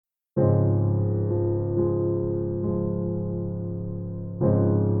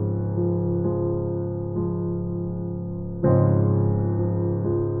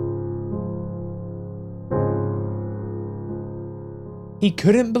He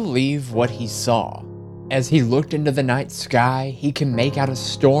couldn't believe what he saw. As he looked into the night sky, he could make out a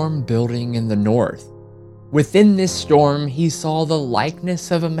storm building in the north. Within this storm, he saw the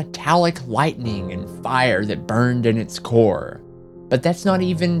likeness of a metallic lightning and fire that burned in its core. But that's not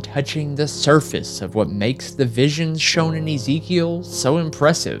even touching the surface of what makes the visions shown in Ezekiel so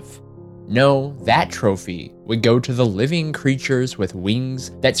impressive. No, that trophy would go to the living creatures with wings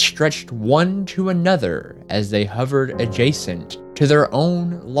that stretched one to another as they hovered adjacent to their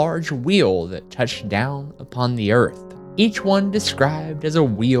own large wheel that touched down upon the earth, each one described as a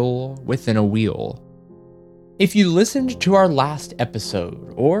wheel within a wheel. If you listened to our last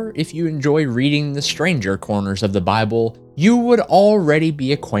episode, or if you enjoy reading the stranger corners of the Bible, you would already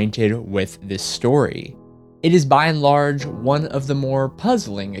be acquainted with this story. It is by and large one of the more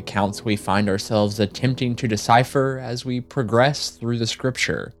puzzling accounts we find ourselves attempting to decipher as we progress through the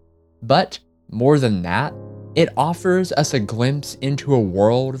scripture. But, more than that, it offers us a glimpse into a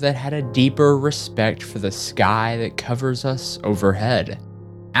world that had a deeper respect for the sky that covers us overhead.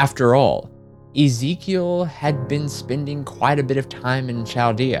 After all, Ezekiel had been spending quite a bit of time in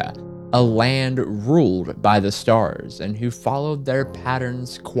Chaldea, a land ruled by the stars and who followed their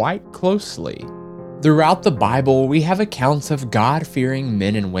patterns quite closely. Throughout the Bible, we have accounts of God-fearing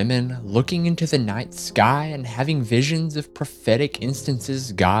men and women looking into the night sky and having visions of prophetic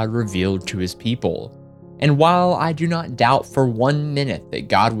instances God revealed to his people. And while I do not doubt for 1 minute that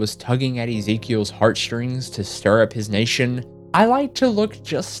God was tugging at Ezekiel's heartstrings to stir up his nation, I like to look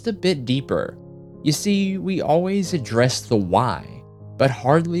just a bit deeper. You see, we always address the why, but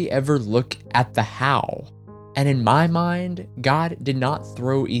hardly ever look at the how. And in my mind, God did not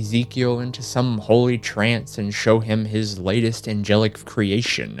throw Ezekiel into some holy trance and show him his latest angelic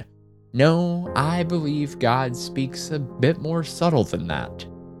creation. No, I believe God speaks a bit more subtle than that.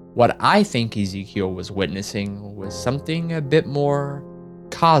 What I think Ezekiel was witnessing was something a bit more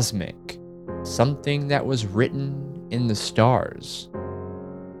cosmic, something that was written in the stars.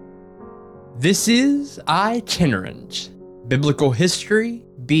 This is Itinerant, Biblical History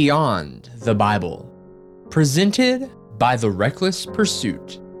Beyond the Bible, presented by The Reckless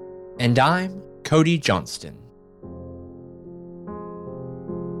Pursuit, and I'm Cody Johnston.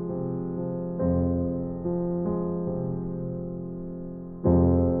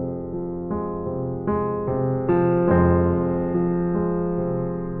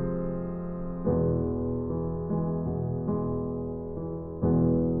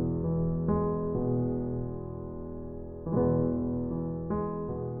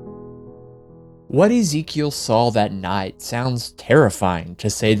 What Ezekiel saw that night sounds terrifying, to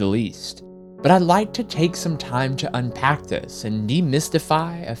say the least, but I'd like to take some time to unpack this and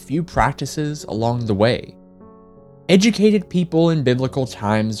demystify a few practices along the way. Educated people in biblical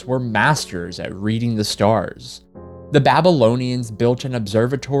times were masters at reading the stars. The Babylonians built an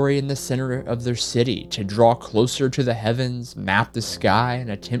observatory in the center of their city to draw closer to the heavens, map the sky, and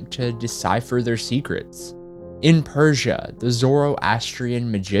attempt to decipher their secrets. In Persia, the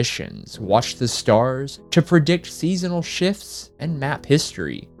Zoroastrian magicians watched the stars to predict seasonal shifts and map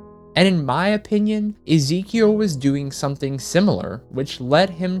history. And in my opinion, Ezekiel was doing something similar, which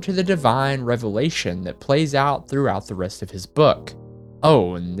led him to the divine revelation that plays out throughout the rest of his book.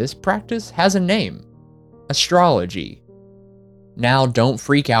 Oh, and this practice has a name: astrology. Now, don't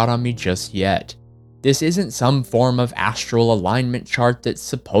freak out on me just yet. This isn't some form of astral alignment chart that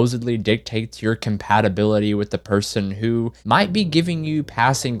supposedly dictates your compatibility with the person who might be giving you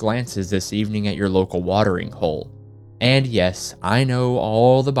passing glances this evening at your local watering hole. And yes, I know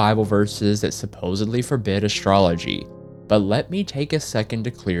all the Bible verses that supposedly forbid astrology, but let me take a second to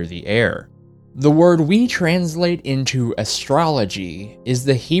clear the air. The word we translate into astrology is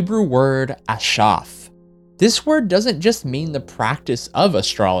the Hebrew word ashaph. This word doesn't just mean the practice of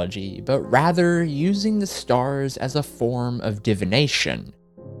astrology, but rather using the stars as a form of divination.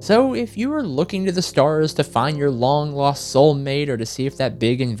 So if you are looking to the stars to find your long-lost soulmate or to see if that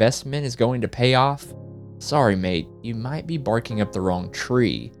big investment is going to pay off, sorry mate, you might be barking up the wrong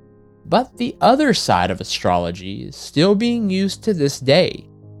tree. But the other side of astrology is still being used to this day.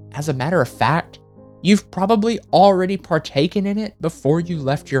 As a matter of fact, you've probably already partaken in it before you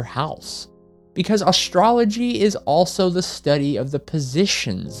left your house. Because astrology is also the study of the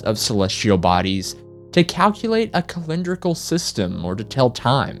positions of celestial bodies to calculate a calendrical system or to tell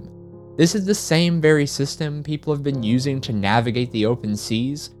time. This is the same very system people have been using to navigate the open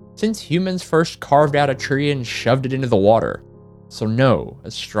seas since humans first carved out a tree and shoved it into the water. So no,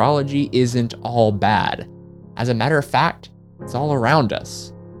 astrology isn't all bad. As a matter of fact, it's all around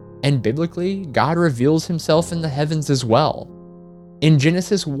us. And biblically, God reveals himself in the heavens as well. In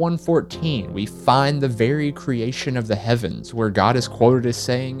Genesis 1:14, we find the very creation of the heavens, where God is quoted as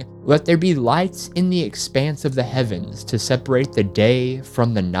saying, "Let there be lights in the expanse of the heavens to separate the day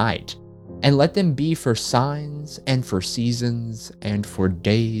from the night, and let them be for signs and for seasons and for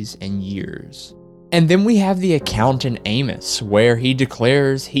days and years." And then we have the account in Amos, where he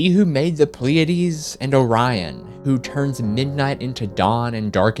declares, "He who made the Pleiades and Orion, who turns midnight into dawn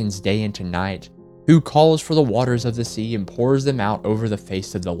and darkens day into night, who calls for the waters of the sea and pours them out over the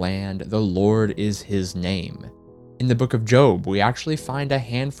face of the land, the Lord is his name." In the book of Job, we actually find a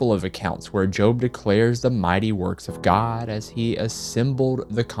handful of accounts where Job declares the mighty works of God as he assembled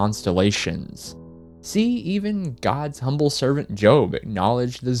the constellations. See, even God's humble servant Job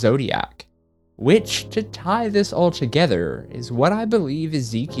acknowledged the zodiac. Which, to tie this all together, is what I believe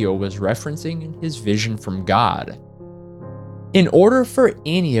Ezekiel was referencing in his vision from God. In order for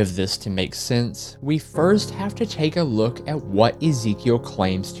any of this to make sense, we first have to take a look at what Ezekiel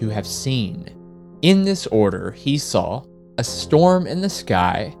claims to have seen. In this order, he saw a storm in the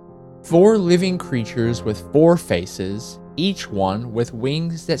sky, 4 living creatures with 4 faces, each one with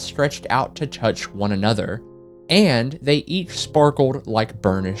wings that stretched out to touch one another, and they each sparkled like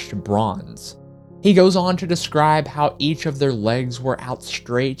burnished bronze. He goes on to describe how each of their legs were out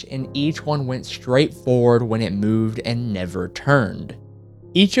straight and each one went straight forward when it moved and never turned.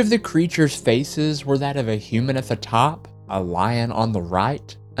 Each of the creatures' faces were that of a human at the top, a lion on the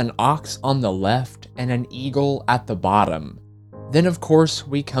right, an ox on the left, and an eagle at the bottom. Then of course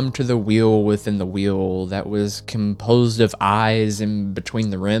we come to the wheel within the wheel that was composed of eyes in between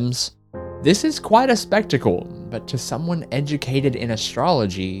the rims. This is quite a spectacle, but to someone educated in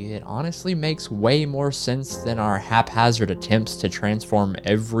astrology, it honestly makes way more sense than our haphazard attempts to transform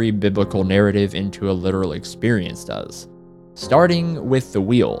every biblical narrative into a literal experience does. Starting with the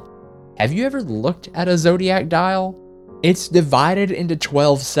wheel. Have you ever looked at a zodiac dial? It's divided into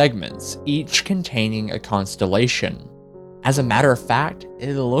 12 segments, each containing a constellation. As a matter of fact,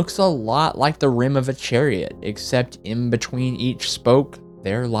 it looks a lot like the rim of a chariot, except in between each spoke,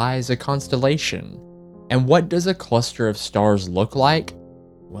 there lies a constellation. And what does a cluster of stars look like?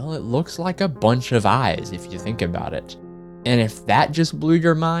 Well, it looks like a bunch of eyes if you think about it. And if that just blew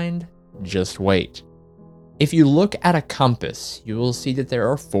your mind, just wait. If you look at a compass, you will see that there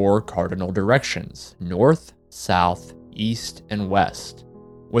are 4 cardinal directions: north, south, east, and west.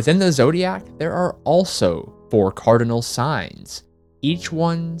 Within the zodiac, there are also 4 cardinal signs, each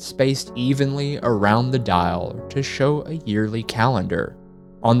one spaced evenly around the dial to show a yearly calendar.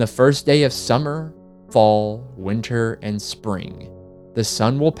 On the first day of summer, fall, winter, and spring, the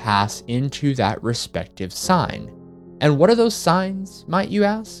sun will pass into that respective sign. And what are those signs, might you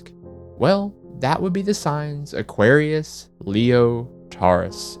ask? Well, that would be the signs Aquarius, Leo,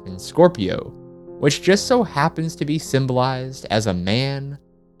 Taurus, and Scorpio, which just so happens to be symbolized as a man,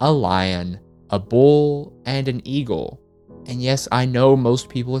 a lion, a bull, and an eagle. And yes, I know most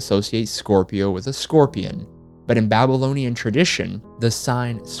people associate Scorpio with a scorpion, but in Babylonian tradition, the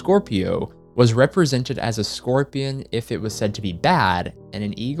sign Scorpio was represented as a scorpion if it was said to be bad, and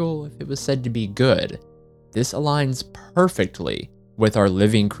an eagle if it was said to be good. This aligns perfectly with our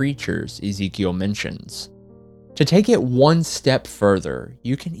living creatures Ezekiel mentions. To take it one step further,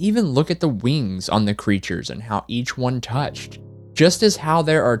 you can even look at the wings on the creatures and how each one touched, just as how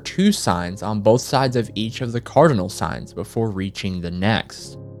there are 2 signs on both sides of each of the cardinal signs before reaching the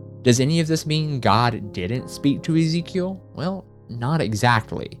next. Does any of this mean God didn't speak to Ezekiel? Well, not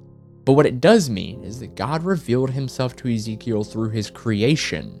exactly. But what it does mean is that God revealed himself to Ezekiel through his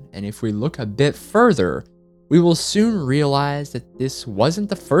creation, and if we look a bit further, we will soon realize that this wasn't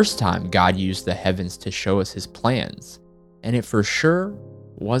the first time God used the heavens to show us his plans, and it for sure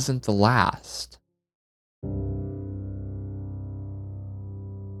wasn't the last.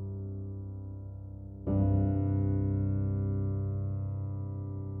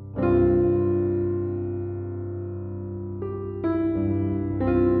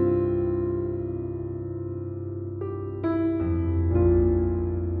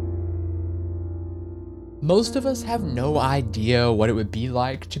 Most of us have no idea what it would be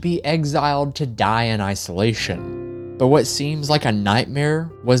like to be exiled to die in isolation. But what seems like a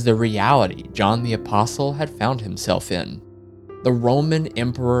nightmare was the reality John the Apostle had found himself in. The Roman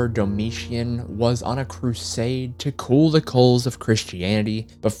Emperor Domitian was on a crusade to cool the coals of Christianity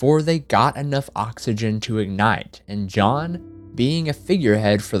before they got enough oxygen to ignite, and John, being a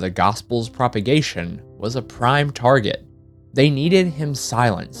figurehead for the gospel's propagation, was a prime target. They needed him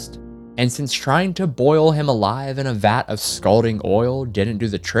silenced. And since trying to boil him alive in a vat of scalding oil didn't do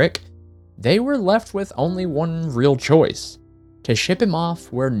the trick, they were left with only one real choice: to ship him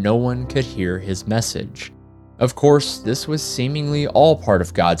off where no one could hear his message. Of course, this was seemingly all part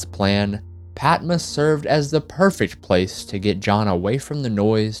of God's plan. Patmos served as the perfect place to get John away from the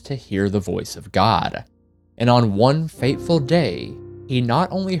noise to hear the voice of God. And on one fateful day, he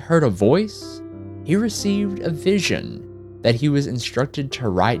not only heard a voice, he received a vision that he was instructed to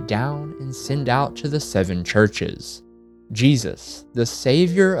write down and send out to the 7 churches. Jesus, the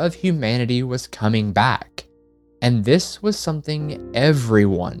Savior of humanity, was coming back, and this was something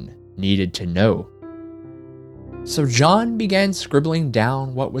everyone needed to know. So John began scribbling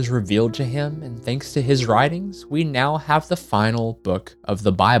down what was revealed to him, and thanks to his writings, we now have the final book of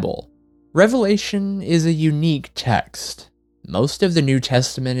the Bible. Revelation is a unique text. Most of the New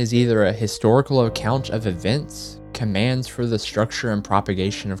Testament is either a historical account of events, commands for the structure and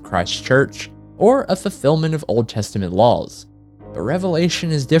propagation of Christ's church, or a fulfillment of Old Testament laws. But Revelation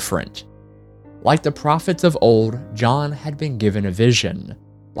is different. Like the prophets of old, John had been given a vision,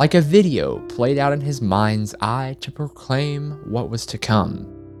 like a video played out in his mind's eye to proclaim what was to come.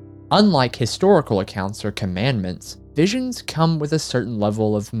 Unlike historical accounts or commandments, visions come with a certain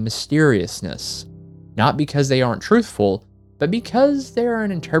level of mysteriousness, not because they aren't truthful, but because they are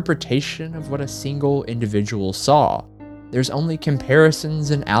an interpretation of what a single individual saw. There's only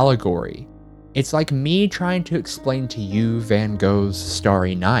comparisons and allegory. It's like me trying to explain to you Van Gogh's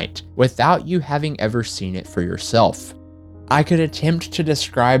Starry Night without you having ever seen it for yourself. I could attempt to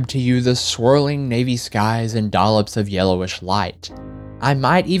describe to you the swirling navy skies and dollops of yellowish light. I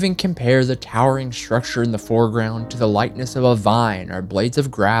might even compare the towering structure in the foreground to the likeness of a vine or blades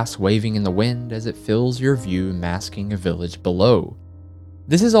of grass waving in the wind as it fills your view, masking a village below.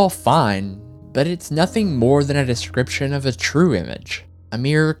 This is all fine, but it's nothing more than a description of a true image, a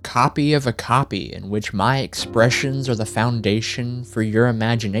mere copy of a copy in which my expressions are the foundation for your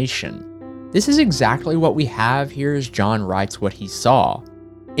imagination. This is exactly what we have here as John writes what he saw.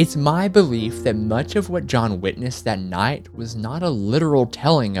 It's my belief that much of what John witnessed that night was not a literal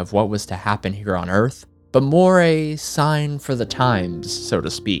telling of what was to happen here on Earth, but more a sign for the times, so to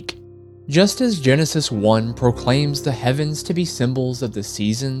speak. Just as Genesis 1 proclaims the heavens to be symbols of the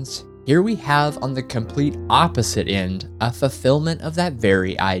seasons, here we have on the complete opposite end a fulfillment of that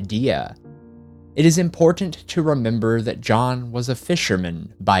very idea. It is important to remember that John was a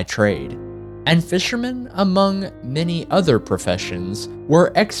fisherman by trade. And fishermen, among many other professions,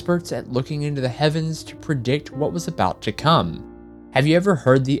 were experts at looking into the heavens to predict what was about to come. Have you ever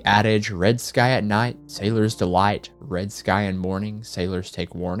heard the adage, red sky at night, sailors delight, red sky in morning, sailors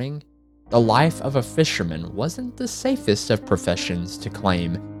take warning? The life of a fisherman wasn't the safest of professions to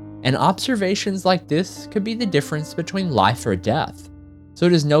claim, and observations like this could be the difference between life or death. So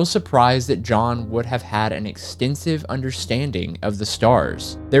it is no surprise that John would have had an extensive understanding of the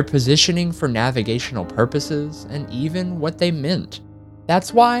stars, their positioning for navigational purposes, and even what they meant.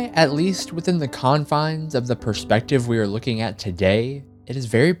 That's why, at least within the confines of the perspective we are looking at today, it is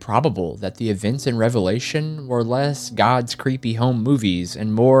very probable that the events in Revelation were less God's creepy home movies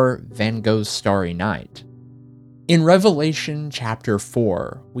and more Van Gogh's Starry Night. In Revelation chapter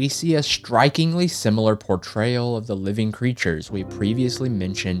 4, we see a strikingly similar portrayal of the living creatures we previously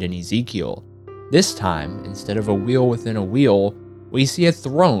mentioned in Ezekiel. This time, instead of a wheel within a wheel, we see a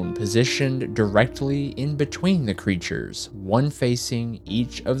throne positioned directly in between the creatures, one facing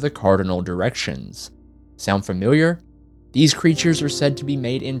each of the cardinal directions. Sound familiar? These creatures are said to be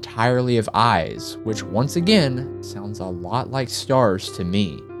made entirely of eyes, which once again sounds a lot like stars to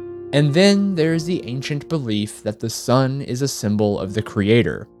me. And then there's the ancient belief that the sun is a symbol of the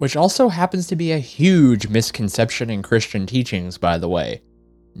Creator, which also happens to be a huge misconception in Christian teachings, by the way.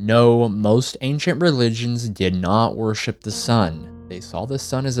 No, most ancient religions did not worship the sun. They saw the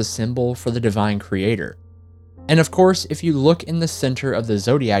sun as a symbol for the divine Creator. And of course, if you look in the center of the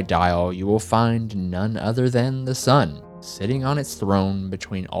zodiac dial, you will find none other than the sun, sitting on its throne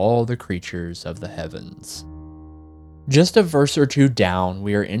between all the creatures of the heavens. Just a verse or two down,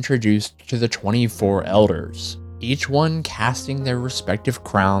 we are introduced to the 24 elders, each one casting their respective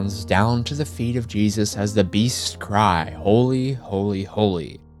crowns down to the feet of Jesus as the beasts cry, "Holy, holy,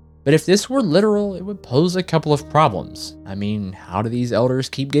 holy." But if this were literal, it would pose a couple of problems. I mean, how do these elders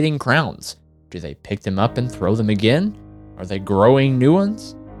keep getting crowns? Do they pick them up and throw them again? Are they growing new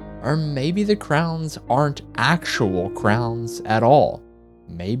ones? Or maybe the crowns aren't actual crowns at all.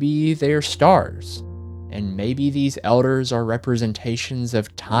 Maybe they're stars. And maybe these elders are representations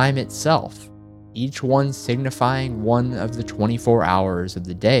of time itself, each one signifying one of the 24 hours of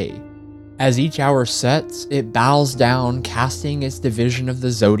the day. As each hour sets, it bows down, casting its division of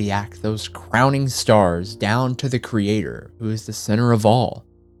the zodiac, those crowning stars, down to the Creator, who is the center of all.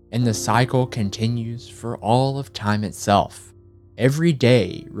 And the cycle continues for all of time itself. every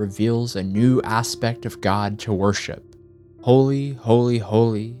day reveals a new aspect of God to worship. Holy, holy,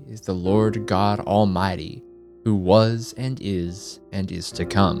 holy is the Lord God Almighty, who was and is to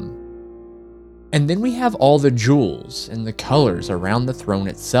come. And then we have all the jewels and the colors around the throne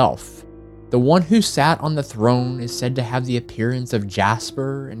itself. The one who sat on the throne is said to have the appearance of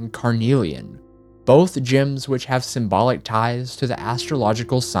jasper and carnelian, both gems which have symbolic ties to the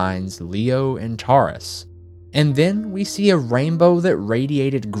astrological signs Leo and Taurus. And then we see a rainbow that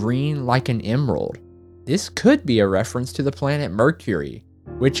radiated green like an emerald. This could be a reference to the planet Mercury,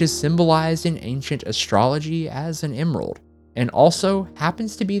 which is symbolized in ancient astrology as an emerald, and also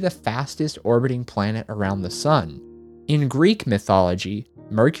happens to be the fastest orbiting planet around the sun. In Greek mythology,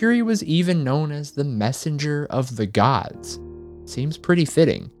 Mercury was even known as the messenger of the gods. Seems pretty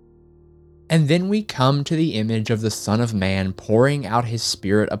fitting. And then we come to the image of the Son of Man pouring out his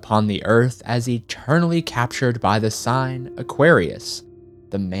spirit upon the earth as eternally captured by the sign Aquarius,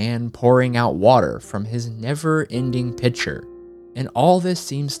 the man pouring out water from his never-ending pitcher. And all this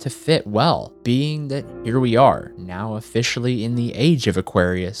seems to fit well, being that here we are, now officially in the age of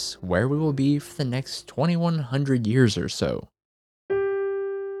Aquarius, where we will be for the next 2100 years or so.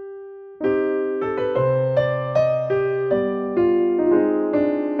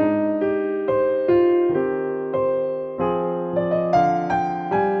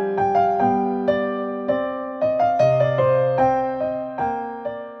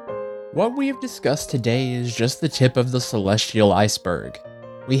 What we have discussed today is just the tip of the celestial iceberg.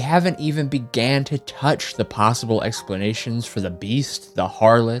 We haven't even began to touch the possible explanations for the beast, the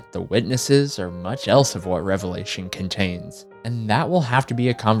harlot, the witnesses, or much else of what Revelation contains, and that will have to be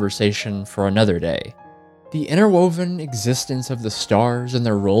a conversation for another day. The interwoven existence of the stars and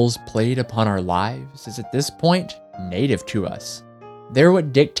their roles played upon our lives is at this point native to us. They're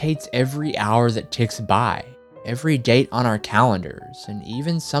what dictates every hour that ticks by, every date on our calendars, and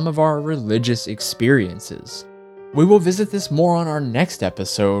even some of our religious experiences. We will visit this more on our next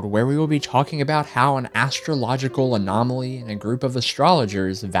episode, where we will be talking about how an astrological anomaly in a group of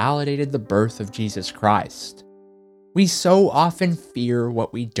astrologers validated the birth of Jesus Christ. We so often fear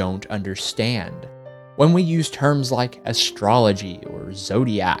what we don't understand. When we use terms like astrology or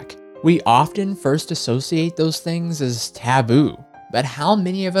zodiac, we often first associate those things as taboo. But how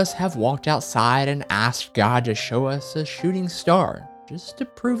many of us have walked outside and asked God to show us a shooting star, just to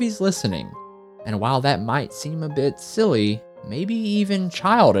prove he's listening? And while that might seem a bit silly, maybe even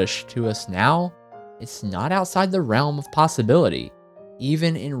childish to us now, it's not outside the realm of possibility.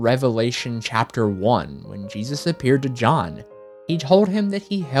 Even in Revelation chapter 1, when Jesus appeared to John, he told him that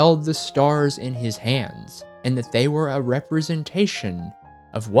he held the stars in his hands, and that they were a representation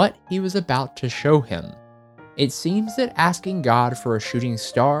of what he was about to show him. It seems that asking God for a shooting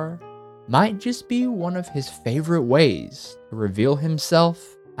star might just be one of his favorite ways to reveal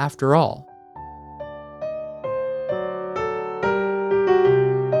himself after all.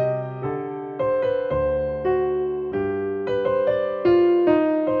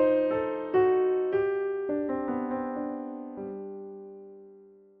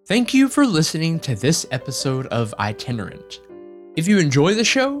 Thank you for listening to this episode of Itinerant. If you enjoy the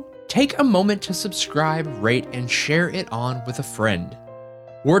show, take a moment to subscribe, rate, and share it on with a friend.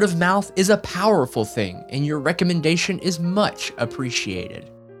 Word of mouth is a powerful thing, and your recommendation is much appreciated.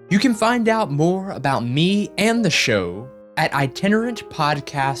 You can find out more about me and the show at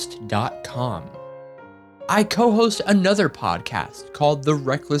itinerantpodcast.com. I co-host another podcast called The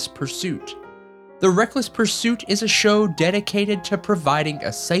Reckless Pursuit. The Reckless Pursuit is a show dedicated to providing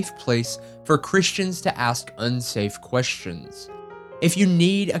a safe place for Christians to ask unsafe questions. If you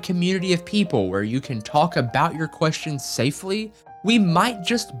need a community of people where you can talk about your questions safely, we might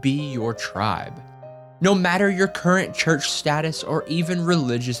just be your tribe. No matter your current church status or even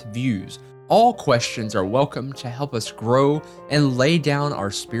religious views, all questions are welcome to help us grow and lay down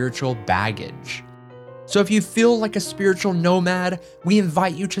our spiritual baggage. So if you feel like a spiritual nomad, we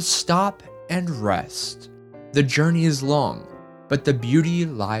invite you to stop and rest. The journey is long, but the beauty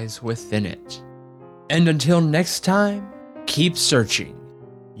lies within it. And until next time, keep searching.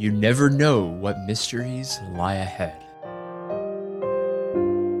 You never know what mysteries lie ahead.